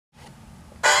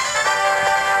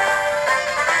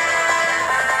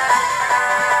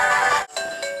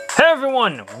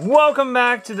everyone! Welcome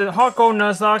back to the HeartGold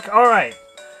Nuzlocke. Alright,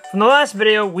 from the last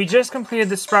video, we just completed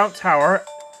the Sprout Tower,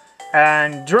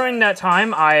 and during that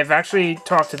time, I've actually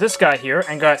talked to this guy here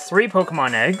and got 3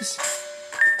 Pokemon eggs.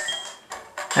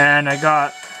 And I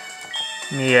got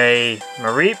me a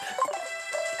Mareep,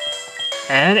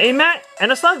 and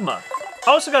a Slugma. I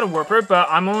also got a Warper, but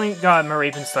I'm only got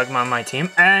Mareep and Slugma on my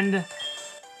team, and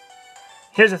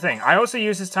here's the thing, I also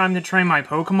use this time to train my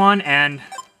Pokemon, and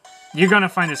you're gonna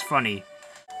find this funny.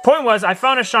 Point was, I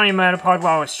found a shiny Metapod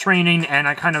while I was training, and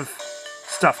I kind of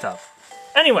stuffed up.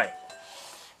 Anyway,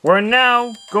 we're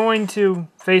now going to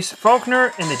face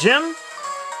Falkner in the gym.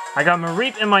 I got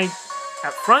Mareep in my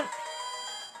at front.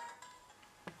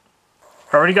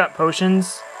 I already got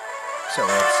potions, so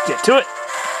let's get to it.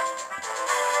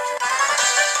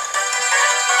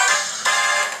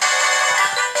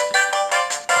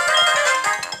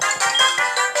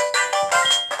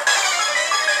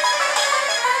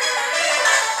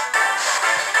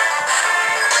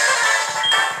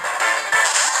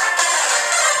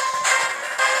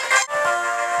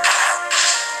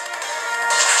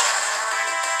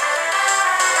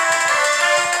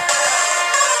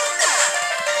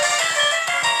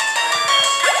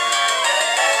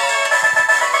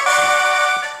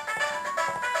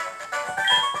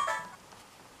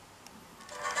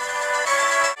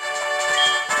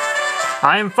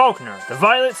 I am Falkner, the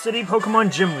Violet City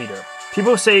Pokemon Gym Leader.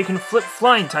 People say you can flip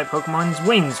flying-type Pokemon's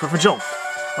wings with a jolt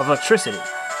of electricity.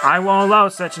 I won't allow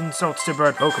such insults to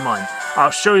bird Pokemon.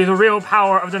 I'll show you the real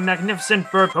power of the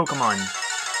magnificent bird Pokemon.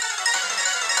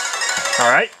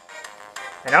 Alright.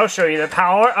 And I'll show you the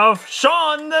power of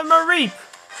Sean the Mareep!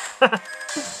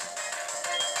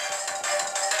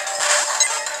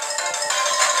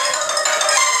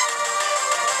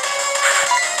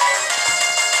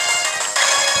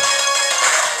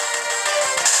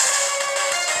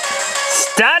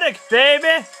 Static,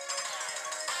 baby!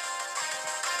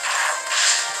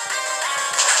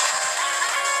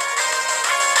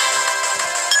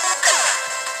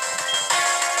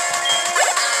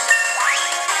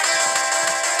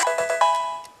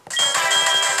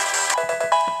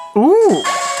 Ooh!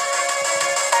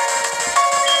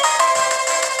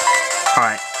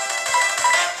 Alright.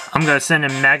 I'm gonna send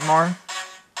in Magmar.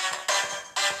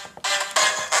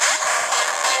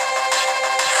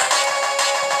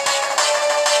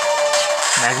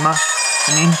 Magma,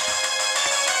 I mean.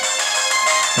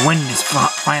 The wind is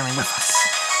finally with us.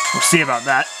 We'll see about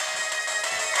that.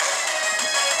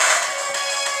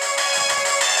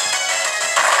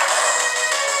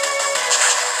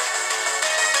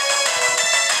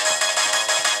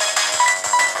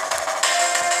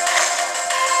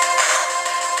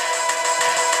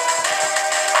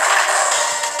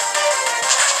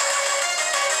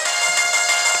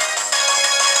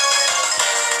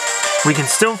 We can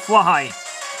still fly.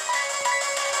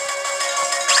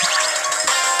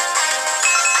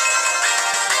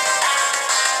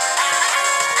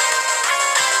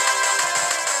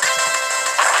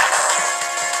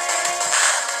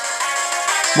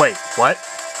 Wait, what?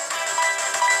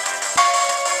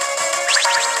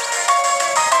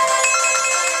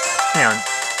 Hang on.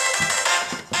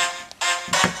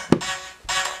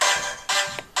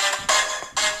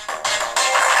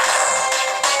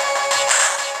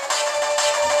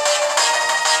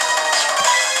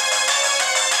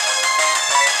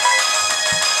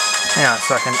 Hang on a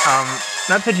second.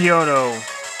 That Pidgeotto.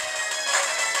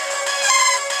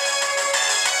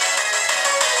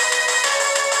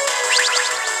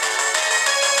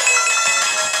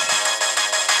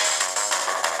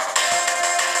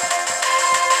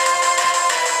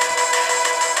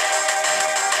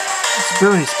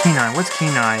 Ability is Kenai. What's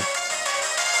Kenai?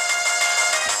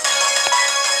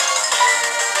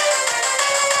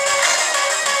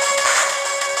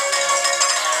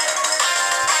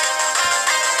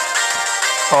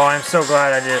 Oh, I'm so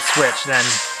glad I did a switch then.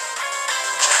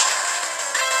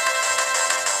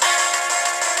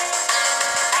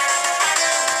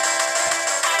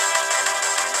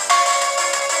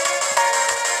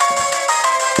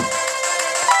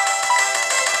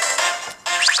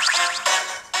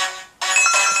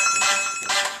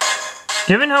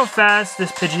 Given how fast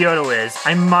this Pidgeotto is,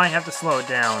 I might have to slow it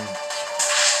down.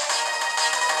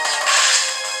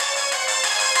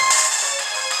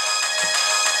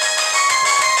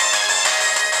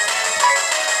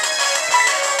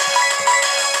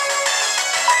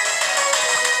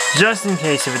 Just in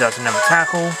case if it doesn't have a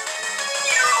tackle.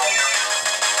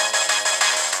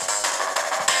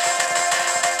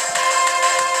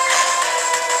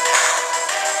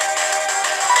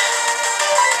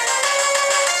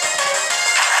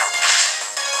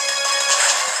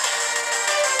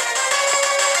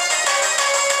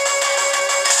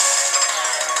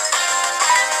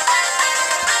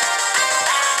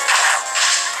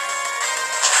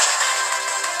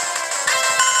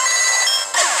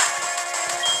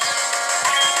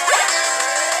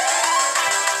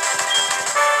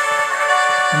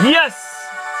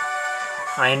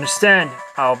 I understand.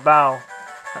 I'll bow.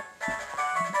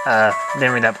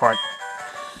 Didn't read that part.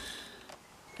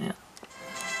 Yeah.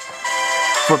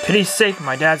 For pity's sake,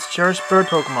 my dad's cherished bird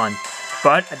Pokemon.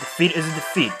 But a defeat is a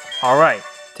defeat. Alright,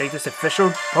 take this official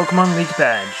Pokemon League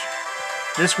badge.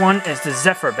 This one is the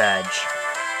Zephyr badge.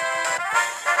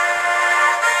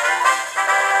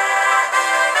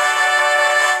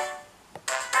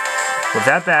 With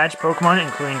that badge, Pokemon,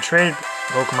 including traded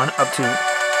Pokemon up to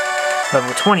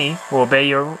level 20, will obey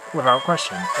you without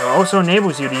question. It also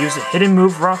enables you to use the hidden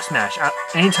move Rock Smash at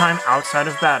any time outside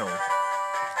of battle.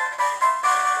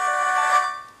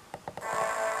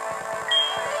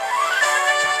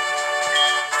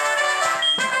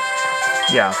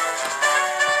 Yeah.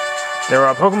 There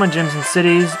are Pokemon gyms in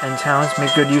cities and towns.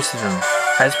 Make good use of them.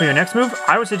 As for your next move,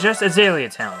 I would suggest Azalea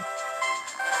Town.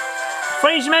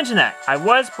 Funny you should mention that. I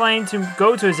was planning to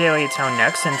go to Azalea Town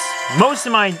next, since most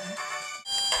of my...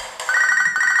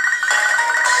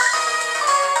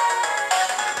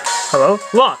 Hello?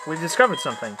 Look, we've discovered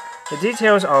something. The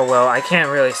details are, well, I can't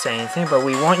really say anything, but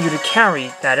we want you to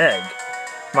carry that egg.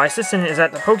 My assistant is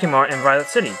at the Pokemart in Violet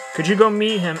City. Could you go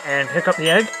meet him and pick up the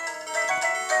egg?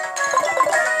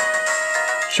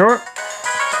 Sure?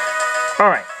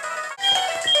 Alright.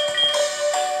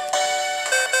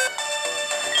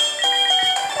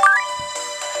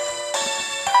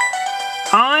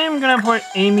 I'm gonna put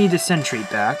Amy the Sentry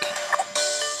back.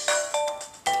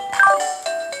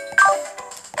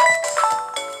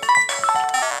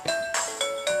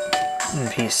 In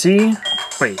the PC.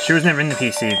 Wait, she was never in the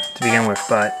PC to begin with,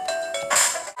 but...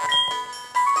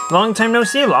 Long time no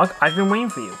see, Locke. I've been waiting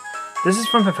for you. This is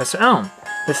from Professor Elm.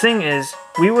 The thing is,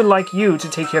 we would like you to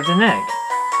take care of the egg.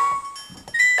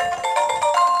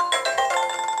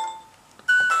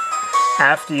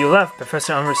 After you left,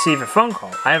 Professor Elm received a phone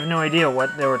call. I have no idea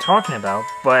what they were talking about,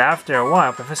 but after a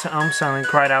while, Professor Elm suddenly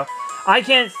cried out, "I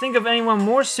can't think of anyone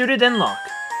more suited than Locke."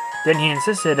 Then he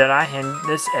insisted that I hand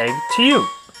this egg to you.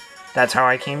 That's how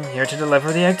I came here to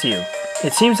deliver the egg to you.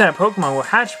 It seems that a Pokemon will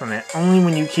hatch from it only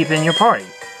when you keep it in your party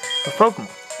of Pokemon.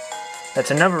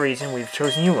 That's another reason we've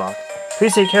chosen you, Locke.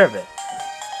 Please take care of it.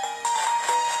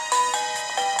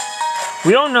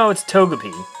 We all know it's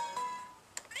Togepi.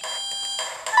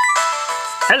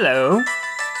 Hello.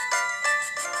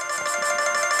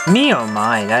 Me oh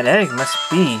my, that egg must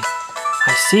be.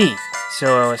 I see.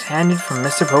 So it was handed from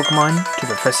Mr. Pokemon to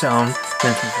Professor Elm,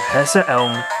 then from Professor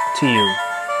Elm to you.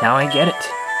 Now I get it.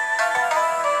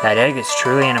 That egg is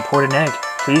truly an important egg.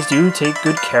 Please do take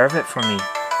good care of it for me.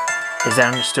 Is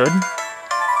that understood?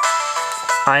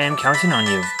 I am counting on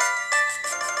you.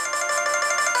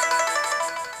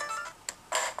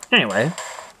 Anyway.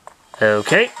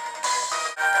 Okay.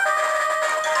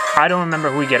 I don't remember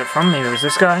who we get it from. Maybe it was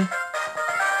this guy.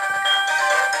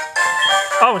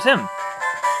 Oh, it's him.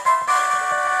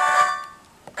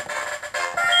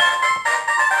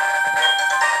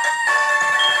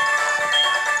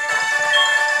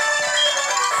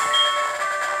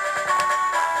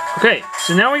 Okay,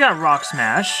 so now we got Rock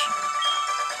Smash.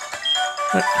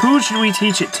 But who should we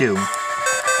teach it to?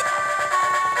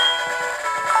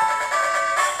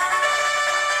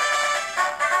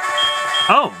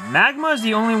 Oh, Magma is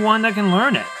the only one that can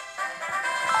learn it.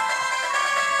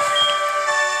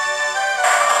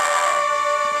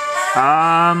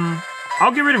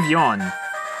 I'll get rid of Yawn.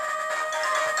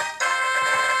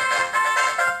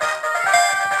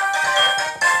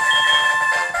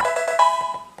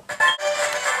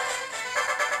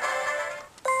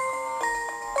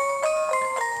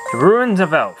 The Ruins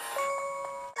of Elf.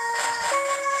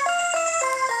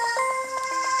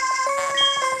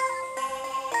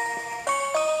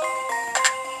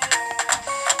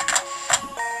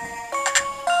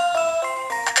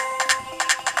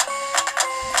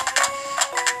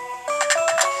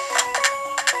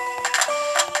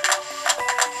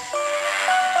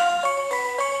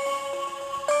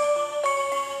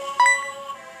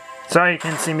 Sorry you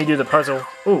can't see me do the puzzle.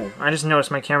 Ooh, I just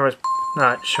noticed my camera's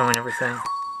not showing everything.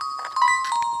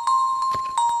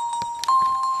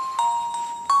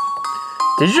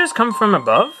 Did you just come from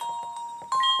above?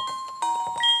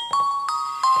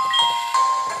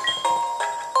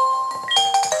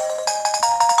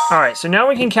 Alright, so now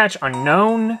we can catch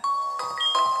Unknown.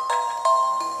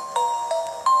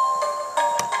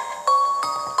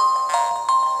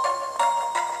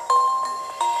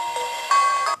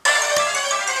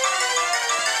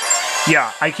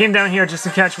 Yeah, I came down here just to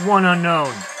catch one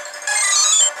Unknown.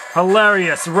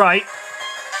 Hilarious, right?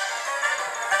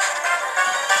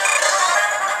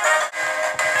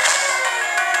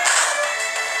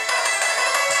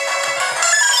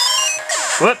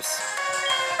 Whoops.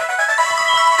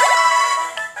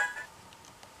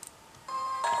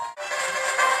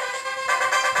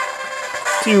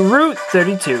 to Route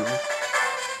 32.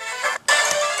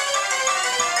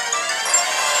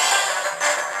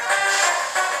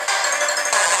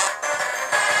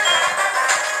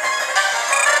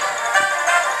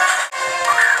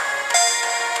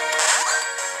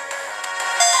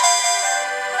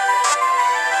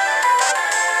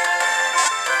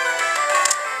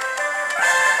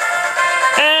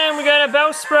 And we got a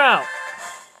Bellsprout.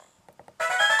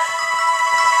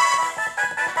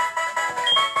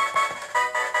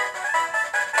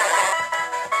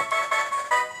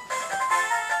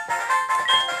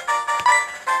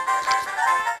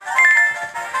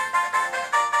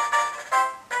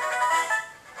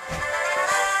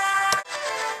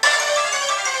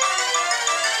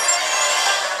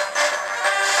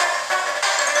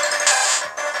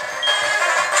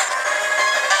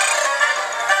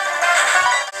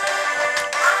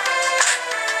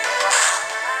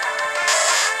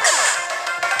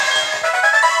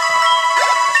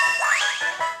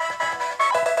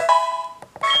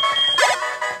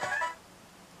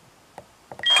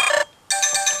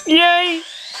 Yay!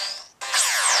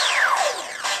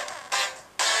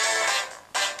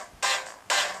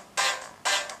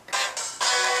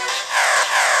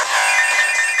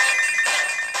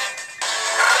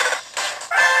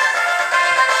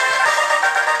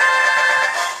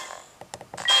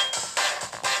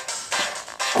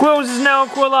 Quills is now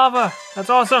Quilava. That's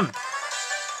awesome.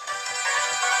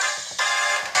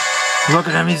 Look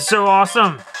at him, he's so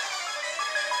awesome.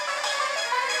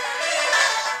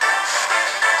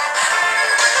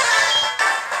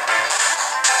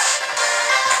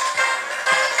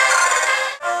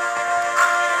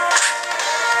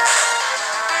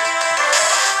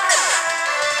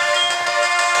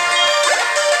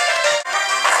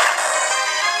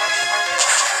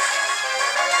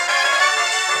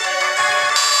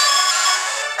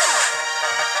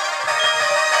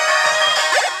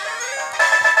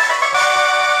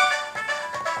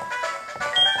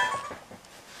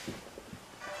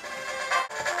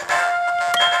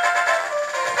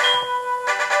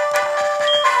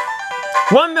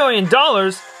 $1 million?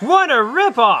 What a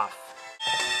ripoff!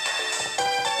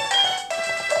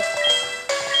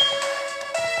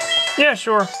 Yeah,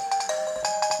 sure.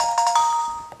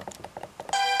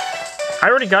 I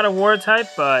already got a water type,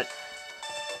 but...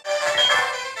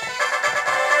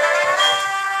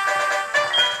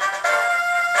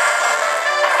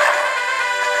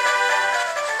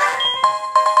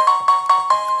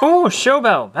 Ooh,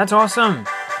 Showbell! That's awesome!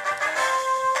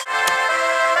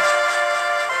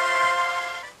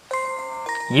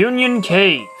 Union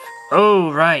Cave.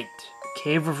 Oh, right.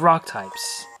 Cave of rock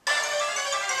types.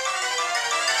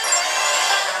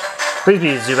 Please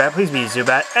be a Zubat, please be a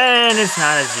Zubat. And it's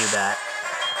not a Zubat.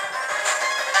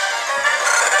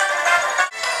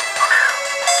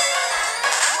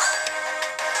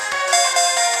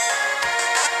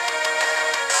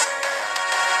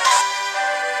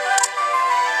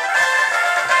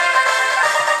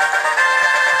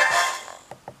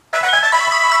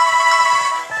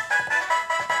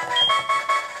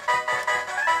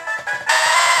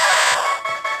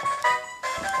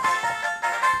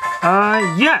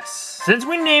 Yes! Since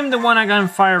we named the one I got in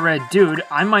Fire Red Dude,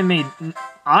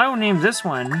 I'll name this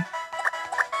one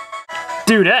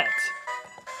Dudette.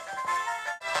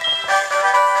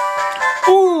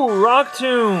 Ooh, Rock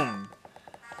Tomb!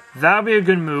 That'll be a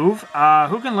good move.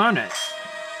 Who can learn it?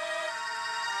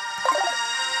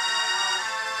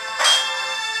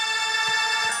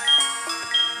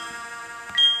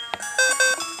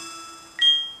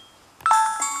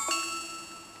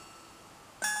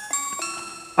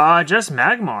 Just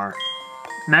Magmar.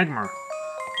 Hang on.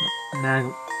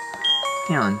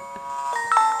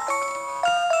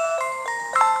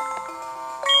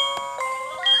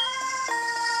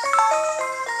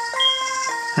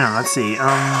 Hang on, let's see. You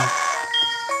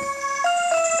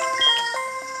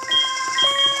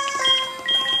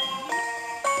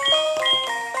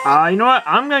know what?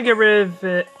 I'm gonna get rid of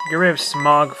it. Get rid of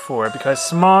Smog for it because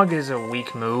Smog is a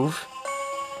weak move.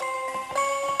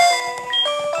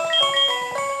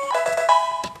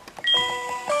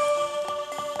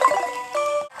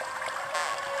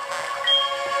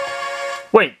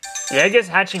 Wait, the egg is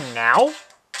hatching now?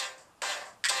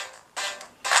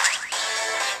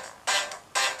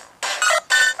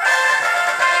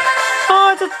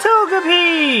 Oh, it's a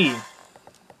Togepi!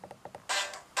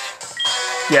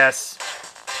 Yes.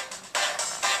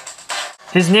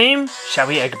 His name shall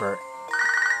be Egbert.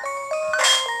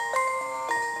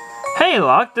 Hey,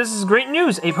 Locke, this is great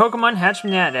news. A Pokemon hatched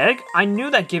from that egg. I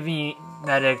knew that giving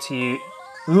that egg to you,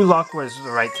 Locke, was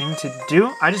the right thing to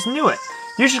do. I just knew it.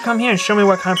 You should come here and show me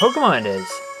what kind of Pokemon it is.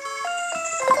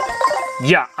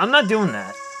 Yeah, I'm not doing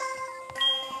that.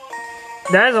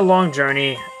 That is a long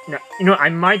journey. No, you know, I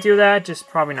might do that, just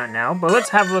probably not now. But let's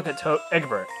have a look at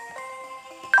Egbert.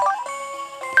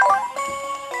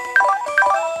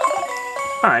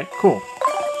 Alright, cool.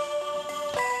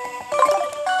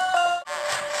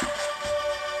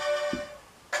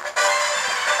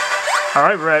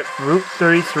 Alright, we're at Route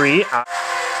 33.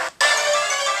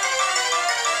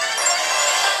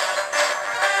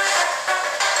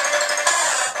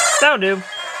 That'll do.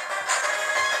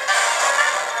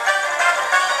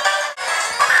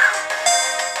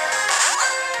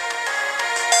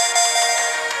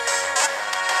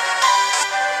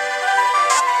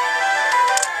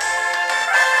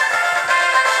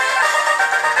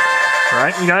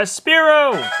 Alright, we got a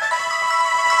Spearow!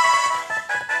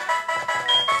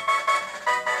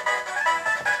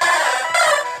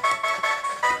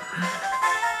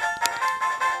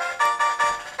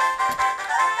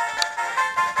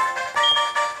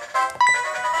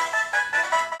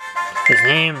 His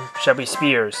name shall be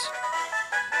Spears.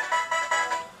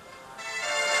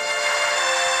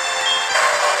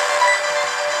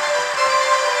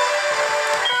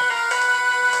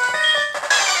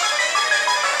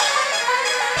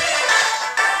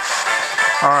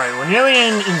 Alright, we're nearly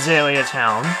in Zalia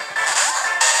Town.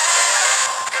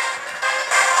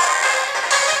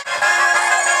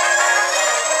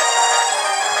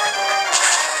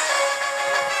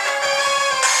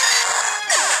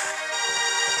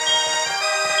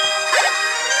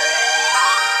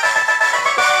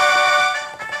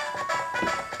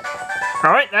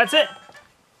 Alright, that's it.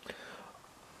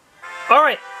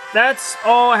 Alright, that's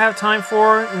all I have time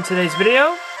for in today's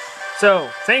video.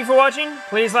 So, thank you for watching.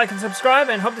 Please like and subscribe,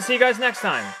 and hope to see you guys next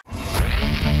time.